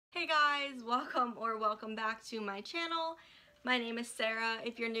Hey guys, welcome back to my channel. My name is Sarah.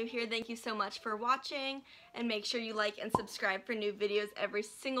 If you're new here, thank you so much for watching, and make sure you like and subscribe for new videos every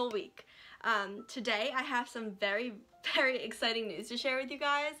single week. Today I have some very exciting news to share with you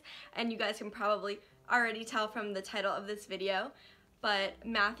guys, and you guys can probably already tell from the title of this video, but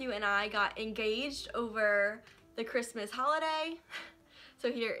Matthew and I got engaged over the Christmas holiday.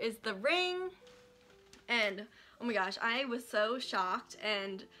 So here is the ring, and oh my gosh, I was so shocked,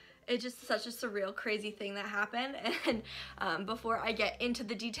 and it's just such a surreal, crazy thing that happened. And before I get into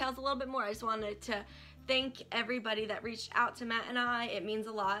the details a little bit more, I just wanted to thank everybody that reached out to Matt and I. It means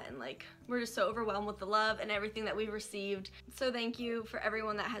a lot, and like, we're just so overwhelmed with the love and everything that we've received. So thank you for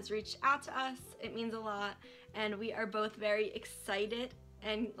everyone that has reached out to us. It means a lot, and we are both very excited,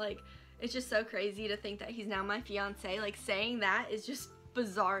 and like, it's just so crazy to think that he's now my fiance. Like, saying that is just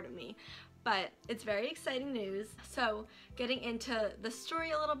bizarre to me. But it's very exciting news. So getting into the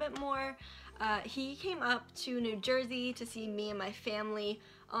story a little bit more, he came up to New Jersey to see me and my family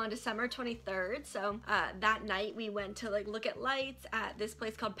on December 23rd. So that night we went to like look at lights at this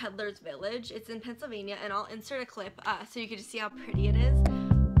place called Peddler's Village. It's in Pennsylvania, and I'll insert a clip so you can just see how pretty it is.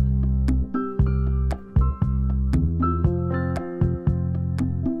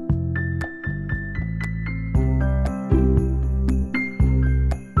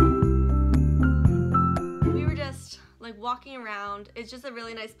 Walking around. It's just a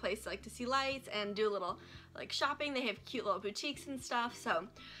really nice place to see lights and do a little like shopping. They have cute little boutiques and stuff. So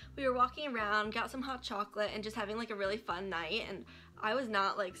we were walking around, got some hot chocolate, and just having like a really fun night. And I was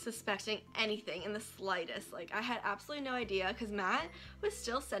not like suspecting anything in the slightest. Like, I had absolutely no idea, because Matt was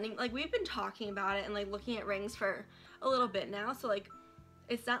still sending, like, we've been talking about it and like looking at rings for a little bit now, so like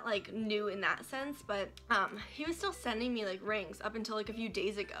it's not like new in that sense, but he was still sending me like rings up until like a few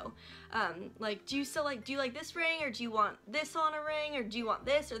days ago. Like, do you like this ring, or do you want this on a ring, or do you want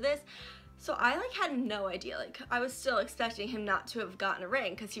this or this? So I like had no idea. Like, I was still expecting him not to have gotten a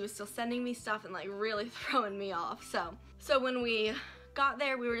ring, because he was still sending me stuff and like really throwing me off. So when we got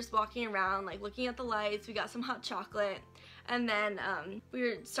there, we were just walking around like looking at the lights. We got some hot chocolate, and then we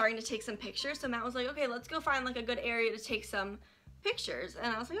were starting to take some pictures. So Matt was like, okay, let's go find like a good area to take some pictures.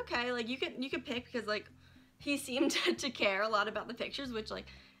 And I was like, okay, like you could pick, because like he seemed to care a lot about the pictures, which like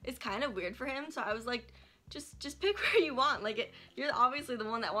is kind of weird for him. So I was like, just pick where you want. Like, you're obviously the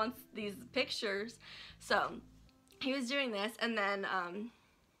one that wants these pictures. So he was doing this, and then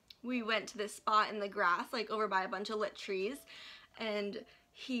we went to this spot in the grass, like over by a bunch of lit trees, and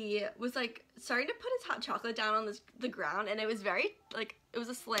he was like starting to put his hot chocolate down on the ground, and it was very like, it was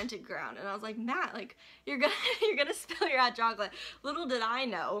a slanted ground, and I was like, Matt, like, you're gonna spill your hot chocolate. Little did I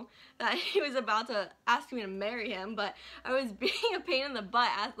know that he was about to ask me to marry him, but I was being a pain in the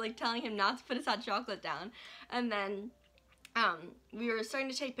butt, like telling him not to put his hot chocolate down. And then we were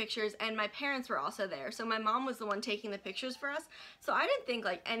starting to take pictures, and my parents were also there. So my mom was the one taking the pictures for us. So I didn't think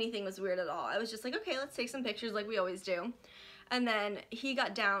like anything was weird at all. I was just like, okay, let's take some pictures like we always do. And then he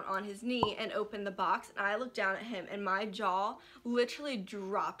got down on his knee and opened the box, and I looked down at him, and my jaw literally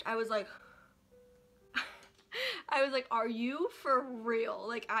dropped. I was like, are you for real?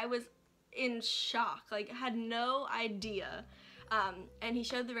 Like, I was in shock, like, had no idea. And he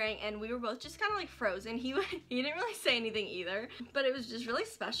showed the ring, and we were both just kind of like frozen. He didn't really say anything either, but it was just really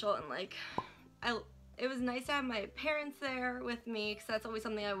special, and like, it was nice to have my parents there with me, because that's always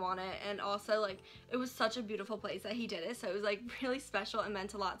something I wanted, and also like, it was such a beautiful place that he did it, so it was like really special and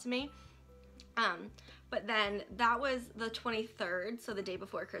meant a lot to me. But then that was the 23rd, so the day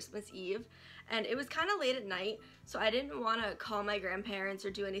before Christmas Eve, and it was kind of late at night, so I didn't want to call my grandparents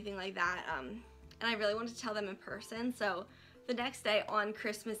or do anything like that, and I really wanted to tell them in person. So the next day, on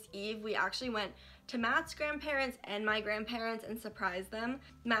Christmas Eve, we actually went to Matt's grandparents and my grandparents and surprised them.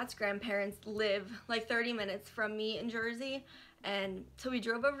 Matt's grandparents live like 30 minutes from me in Jersey, and so we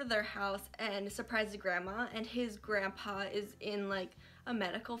drove over to their house and surprised grandma, and his grandpa is in like a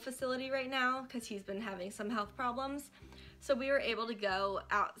medical facility right now because he's been having some health problems. So we were able to go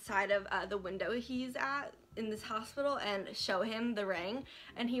outside of the window he's at in this hospital and show him the ring,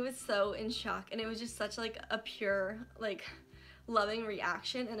 and he was so in shock, and it was just such like a pure like loving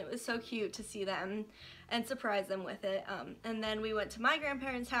reaction, and it was so cute to see them and surprise them with it. And then we went to my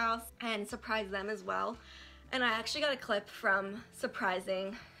grandparents' house and surprised them as well, and I actually got a clip from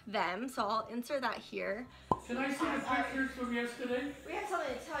surprising them, so I'll insert that here. Can I see the pictures from yesterday? We have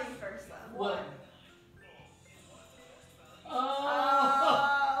something to tell you first though. What?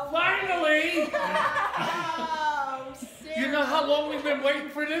 Oh, finally! Oh, Sarah. You know how long we've been waiting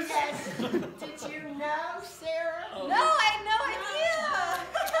for this? Yes. Did you know, Sarah? Oh. No, I had no idea!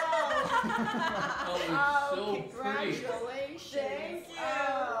 Oh, it's so pretty. Congratulations. Thank you.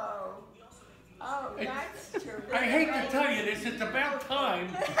 Oh. Yes, it's about time.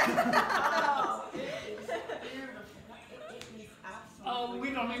 Oh, it is beautiful. It is absolutely. Oh, we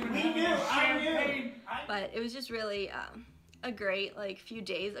don't even We have knew, any I knew. champagne. But it was just really a great few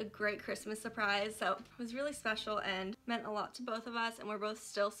days, a great Christmas surprise. So it was really special and meant a lot to both of us, and we're both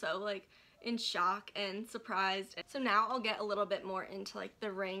still so in shock and surprised. So now I'll get a little bit more into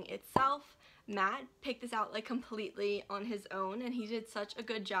the ring itself. Matt picked this out completely on his own, and he did such a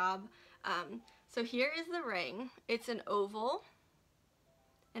good job. So here is the ring. It's an oval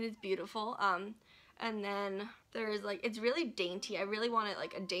and it's beautiful. And then there's it's really dainty. I really wanted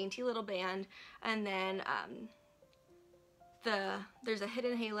a dainty little band, and then there's a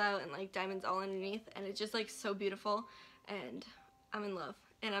hidden halo and diamonds all underneath, and it's just so beautiful, and I'm in love,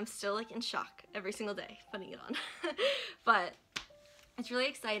 and I'm still in shock every single day putting it on. But it's really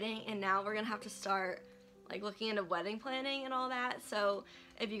exciting, and now we're gonna have to start looking into wedding planning and all that. So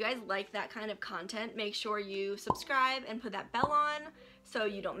if you guys like that kind of content, make sure you subscribe and put that bell on so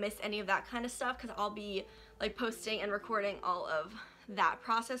you don't miss any of that kind of stuff, because I'll be posting and recording all of that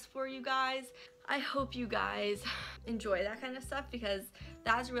process for you guys. I hope you guys enjoy that kind of stuff, because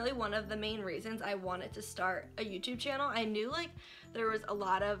that's really one of the main reasons I wanted to start a YouTube channel. I knew there was a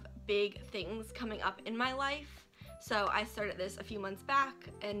lot of big things coming up in my life, so I started this a few months back,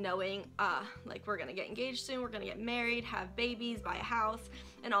 and knowing we're gonna get engaged soon, we're gonna get married, have babies, buy a house,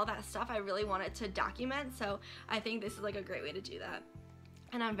 and all that stuff, I really wanted to document. So I think this is a great way to do that,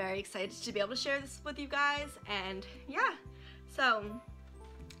 and I'm very excited to be able to share this with you guys. And yeah, so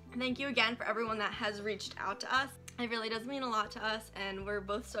thank you again for everyone that has reached out to us. It really does mean a lot to us, and we're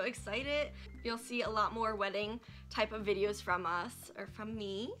both so excited. You'll see a lot more wedding type of videos from us, or from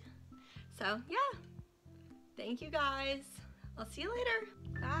me. So yeah, thank you guys. I'll see you later.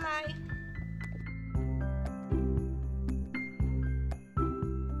 Bye.